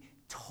you be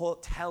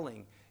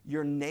telling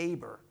your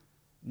neighbor,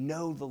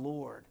 know the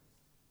Lord.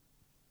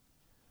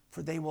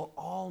 For they will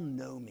all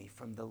know me,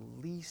 from the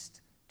least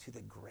to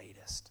the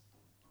greatest.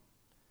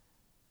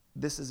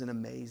 This is an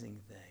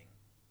amazing thing.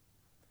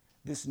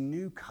 This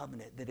new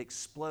covenant that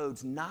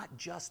explodes not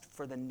just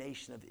for the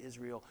nation of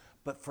Israel,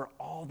 but for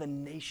all the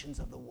nations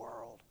of the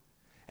world.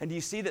 And do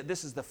you see that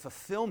this is the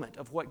fulfillment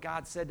of what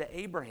God said to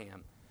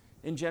Abraham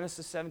in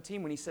Genesis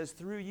 17 when he says,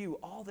 through you,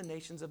 all the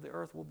nations of the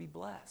earth will be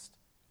blessed.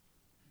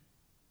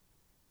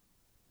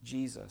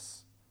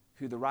 Jesus,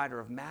 who the writer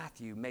of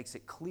Matthew makes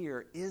it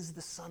clear is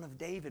the son of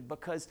David,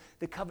 because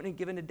the covenant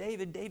given to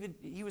David,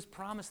 he was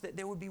promised that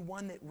there would be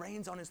one that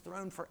reigns on his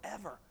throne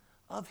forever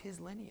of his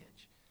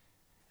lineage.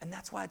 And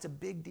that's why it's a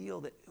big deal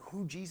that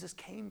who Jesus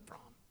came from.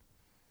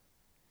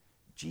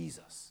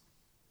 Jesus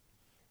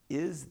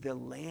is the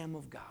Lamb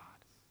of God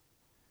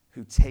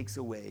who takes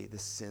away the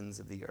sins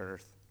of the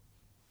earth.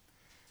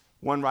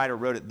 One writer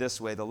wrote it this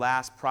way: the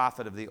last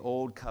prophet of the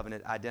old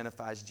covenant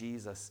identifies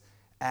Jesus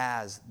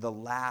as the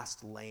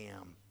last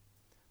lamb.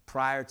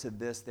 Prior to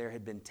this, there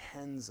had been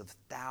tens of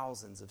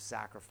thousands of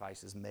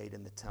sacrifices made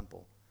in the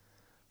temple.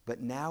 But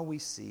now we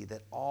see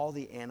that all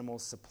the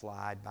animals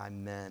supplied by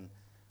men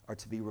are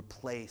to be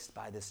replaced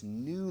by this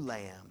new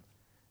lamb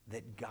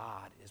that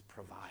God is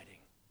providing.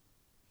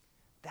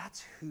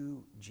 That's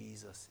who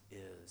Jesus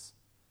is.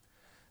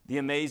 The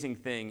amazing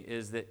thing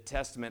is that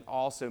testament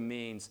also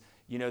means,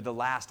 the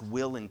last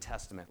will and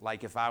testament.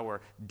 Like if I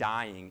were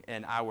dying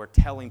and I were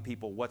telling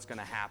people what's going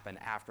to happen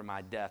after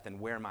my death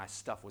and where my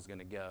stuff was going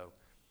to go.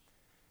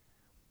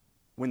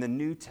 When the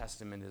New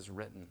Testament is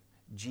written,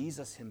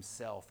 Jesus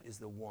himself is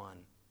the one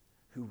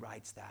who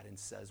writes that and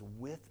says,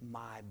 with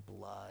my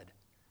blood,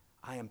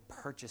 I am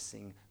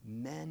purchasing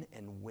men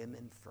and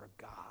women for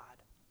God.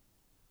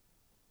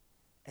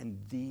 And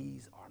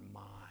these are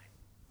mine.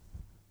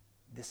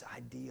 This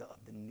idea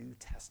of the New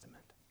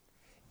Testament.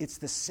 It's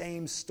the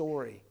same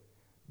story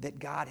that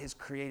God has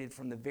created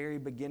from the very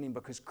beginning,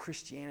 because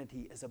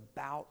Christianity is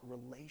about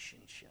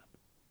relationship.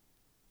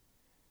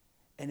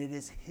 And it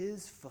is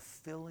his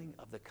fulfilling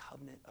of the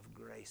covenant of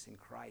grace in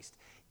Christ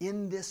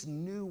in this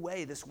new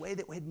way, this way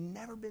that had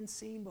never been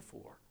seen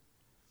before.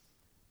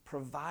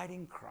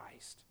 Providing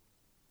Christ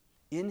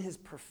in his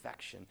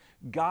perfection,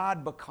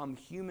 God become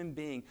human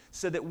being,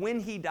 so that when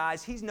he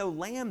dies, he's no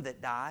lamb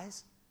that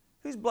dies.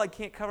 Whose blood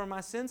can't cover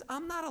my sins?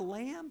 I'm not a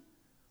lamb.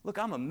 Look,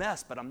 I'm a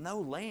mess, but I'm no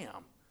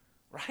lamb,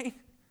 right?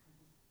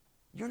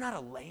 You're not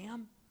a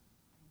lamb.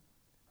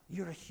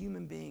 You're a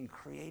human being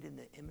created in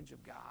the image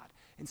of God.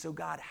 And so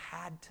God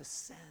had to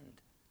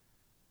send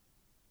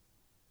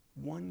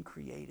one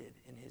created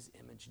in his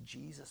image,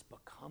 Jesus,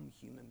 become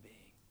human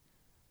being,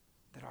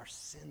 that our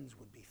sins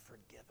would be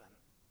forgiven,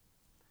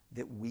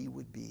 that we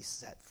would be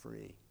set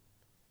free.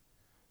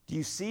 Do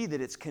you see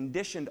that it's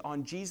conditioned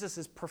on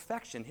Jesus'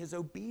 perfection, his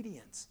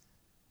obedience?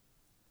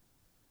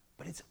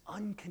 But it's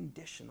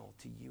unconditional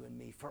to you and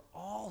me, for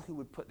all who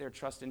would put their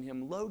trust in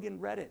him. Logan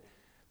read it.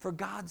 For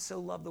God so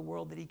loved the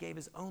world that he gave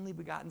his only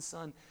begotten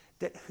Son,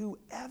 that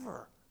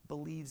whoever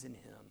believes in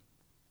him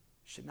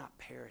should not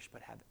perish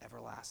but have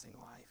everlasting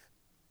life.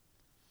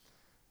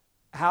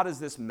 How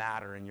does this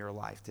matter in your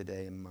life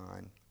today and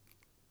mine?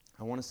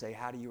 I want to say,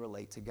 how do you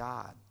relate to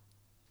God?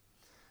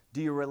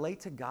 Do you relate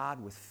to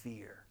God with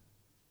fear?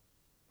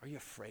 Are you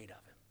afraid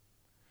of him?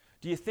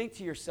 Do you think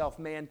to yourself,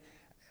 man,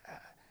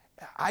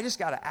 I just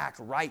got to act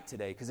right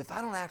today, because if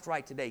I don't act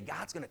right today,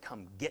 God's going to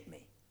come get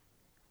me.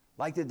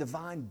 Like the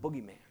divine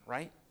boogeyman,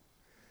 right?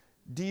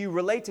 Do you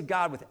relate to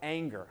God with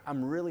anger?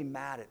 I'm really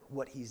mad at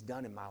what he's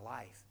done in my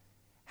life,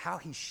 how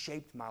he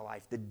shaped my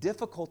life, the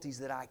difficulties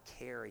that I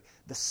carry,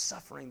 the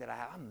suffering that I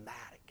have. I'm mad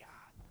at God.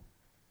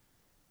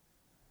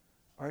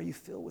 Or are you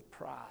filled with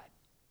pride?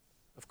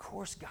 Of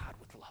course God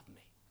would love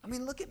me. I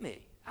mean, look at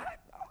me.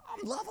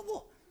 I'm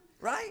lovable,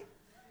 right?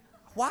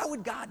 Why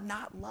would God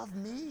not love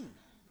me?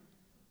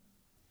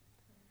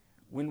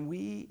 When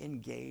we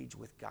engage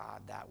with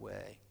God that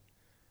way,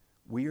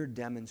 we are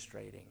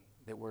demonstrating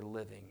that we're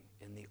living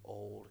in the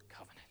old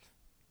covenant.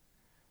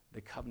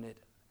 The covenant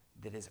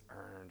that is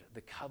earned.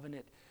 The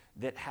covenant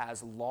that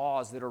has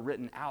laws that are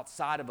written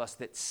outside of us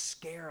that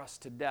scare us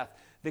to death.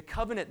 The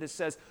covenant that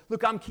says,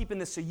 look, I'm keeping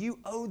this, so you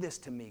owe this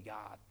to me,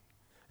 God.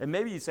 And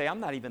maybe you say, I'm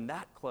not even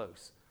that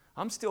close.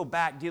 I'm still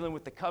back dealing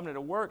with the covenant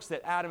of works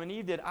that Adam and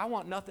Eve did. I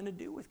want nothing to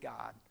do with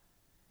God.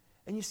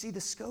 And you see,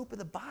 the scope of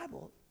the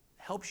Bible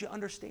helps you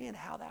understand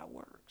how that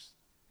works.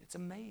 It's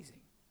amazing.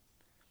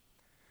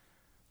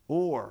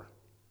 Or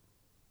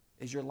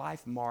is your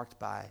life marked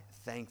by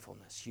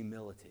thankfulness,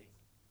 humility,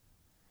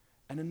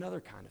 and another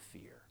kind of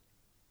fear?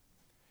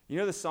 You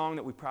know the song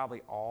that we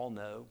probably all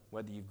know,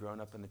 whether you've grown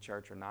up in the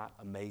church or not,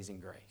 Amazing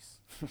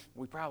Grace.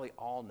 We probably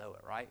all know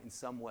it, right, in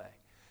some way.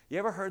 You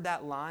ever heard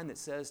that line that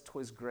says,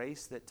 "'Twas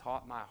grace that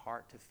taught my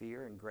heart to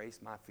fear, and grace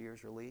my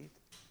fears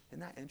relieved"? Isn't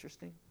that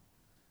interesting?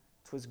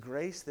 "'Twas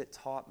grace that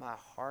taught my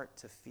heart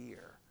to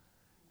fear,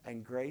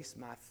 and grace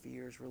my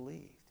fears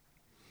relieved."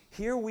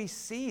 Here we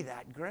see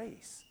that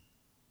grace.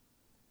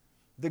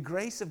 The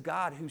grace of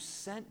God who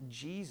sent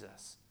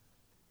Jesus.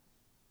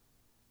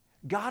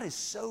 God is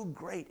so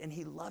great and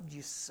he loved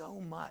you so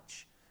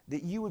much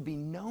that you would be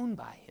known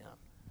by him.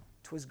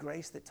 "'Twas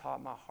grace that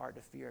taught my heart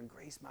to fear, and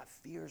grace my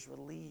fears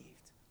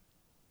relieved."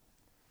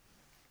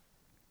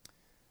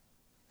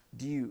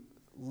 Do you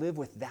live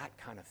with that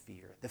kind of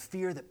fear? The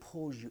fear that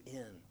pulls you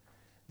in.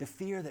 The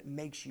fear that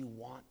makes you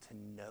want to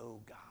know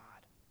God.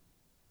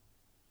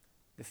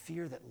 The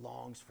fear that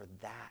longs for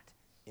that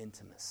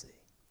intimacy.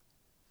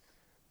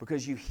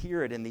 Because you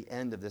hear it in the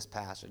end of this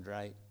passage,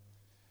 right?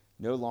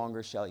 "No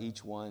longer shall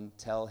each one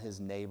tell his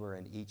neighbor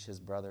and each his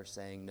brother,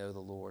 saying, 'Know the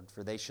Lord,'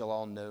 for they shall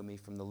all know me,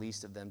 from the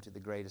least of them to the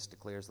greatest,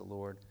 declares the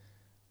Lord.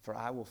 For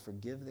I will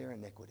forgive their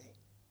iniquity,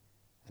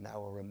 and I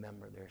will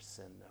remember their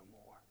sin no more."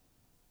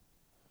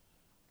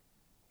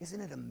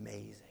 Isn't it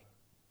amazing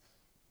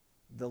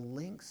the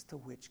lengths to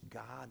which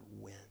God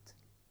went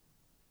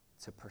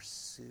to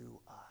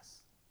pursue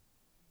us?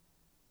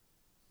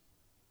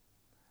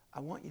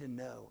 I want you to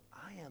know,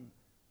 I am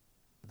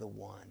the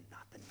one,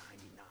 not the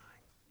 99.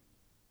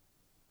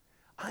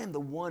 I am the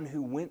one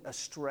who went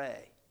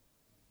astray.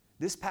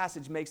 This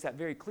passage makes that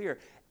very clear.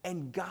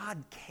 And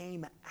God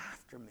came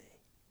after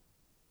me.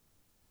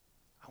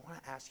 I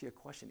want to ask you a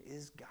question.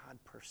 Is God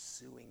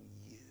pursuing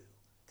you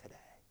today?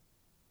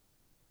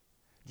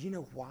 Do you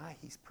know why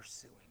he's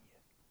pursuing you?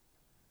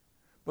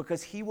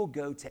 Because he will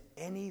go to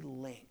any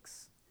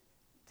lengths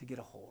to get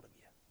a hold of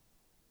you.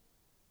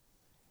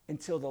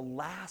 Until the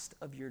last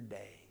of your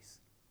days.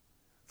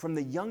 From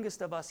the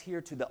youngest of us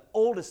here to the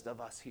oldest of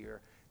us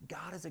here,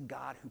 God is a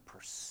God who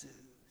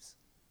pursues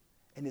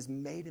and has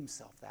made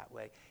himself that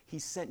way. He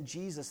sent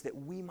Jesus that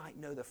we might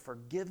know the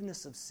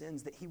forgiveness of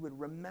sins, that he would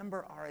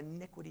remember our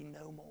iniquity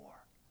no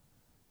more,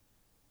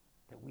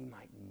 that we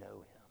might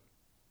know him.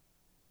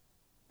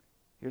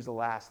 Here's the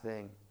last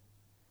thing.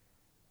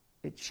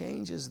 It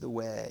changes the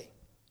way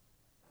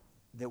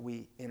that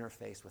we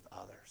interface with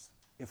others.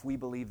 If we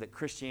believe that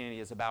Christianity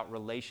is about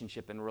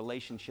relationship and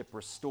relationship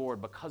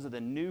restored because of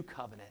the new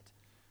covenant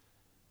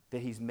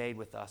that he's made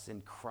with us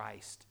in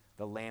Christ,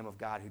 the Lamb of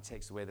God who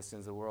takes away the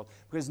sins of the world.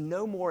 Because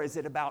no more is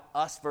it about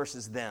us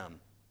versus them.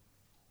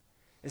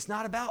 It's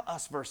not about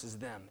us versus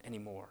them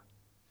anymore.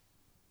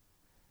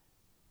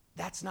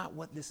 That's not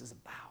what this is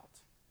about.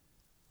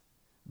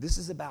 This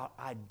is about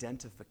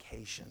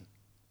identification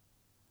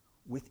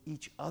with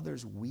each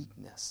other's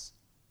weakness,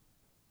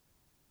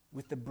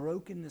 with the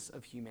brokenness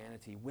of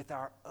humanity, with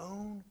our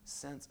own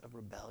sense of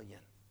rebellion,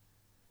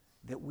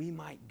 that we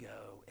might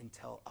go and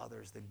tell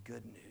others the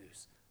good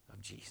news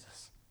of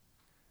Jesus,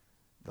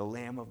 the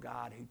Lamb of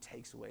God who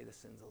takes away the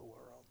sins of the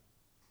world.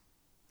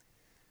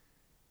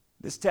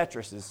 This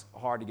Tetris is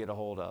hard to get a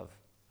hold of.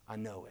 I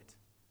know it.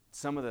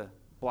 Some of the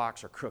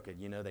blocks are crooked.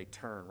 You know, they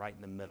turn right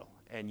in the middle.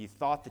 And you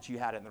thought that you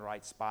had it in the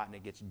right spot and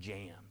it gets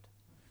jammed.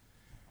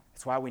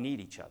 That's why we need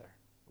each other.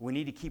 We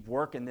need to keep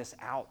working this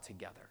out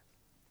together.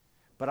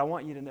 But I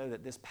want you to know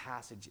that this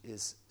passage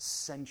is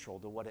central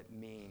to what it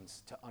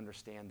means to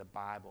understand the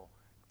Bible,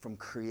 from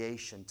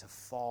creation to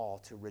fall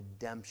to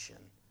redemption.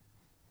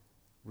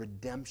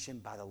 Redemption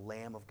by the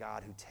Lamb of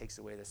God who takes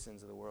away the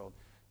sins of the world,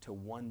 to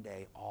one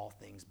day all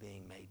things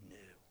being made new.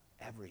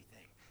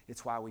 Everything.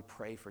 It's why we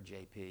pray for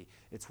JP.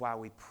 It's why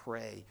we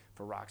pray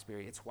for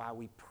Roxbury. It's why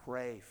we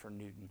pray for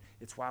Newton.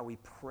 It's why we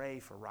pray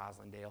for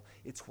Roslindale.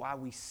 It's why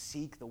we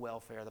seek the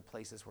welfare of the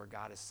places where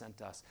God has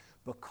sent us.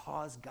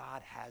 Because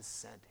God has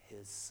sent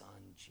his Son,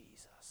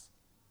 Jesus,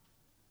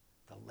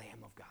 the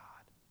Lamb of God,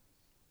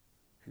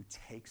 who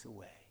takes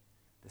away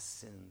the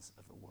sins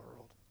of the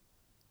world.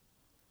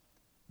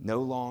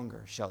 No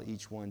longer shall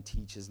each one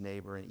teach his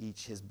neighbor and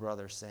each his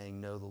brother, saying,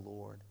 "Know the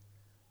Lord."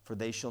 For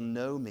they shall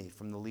know me,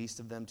 from the least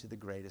of them to the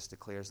greatest,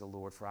 declares the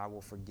Lord. For I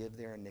will forgive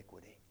their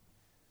iniquity,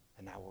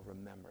 and I will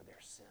remember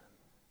their sin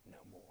no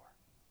more.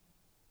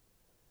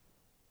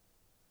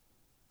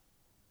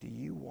 Do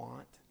you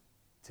want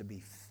to be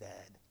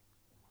fed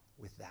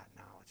with that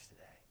knowledge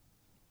today.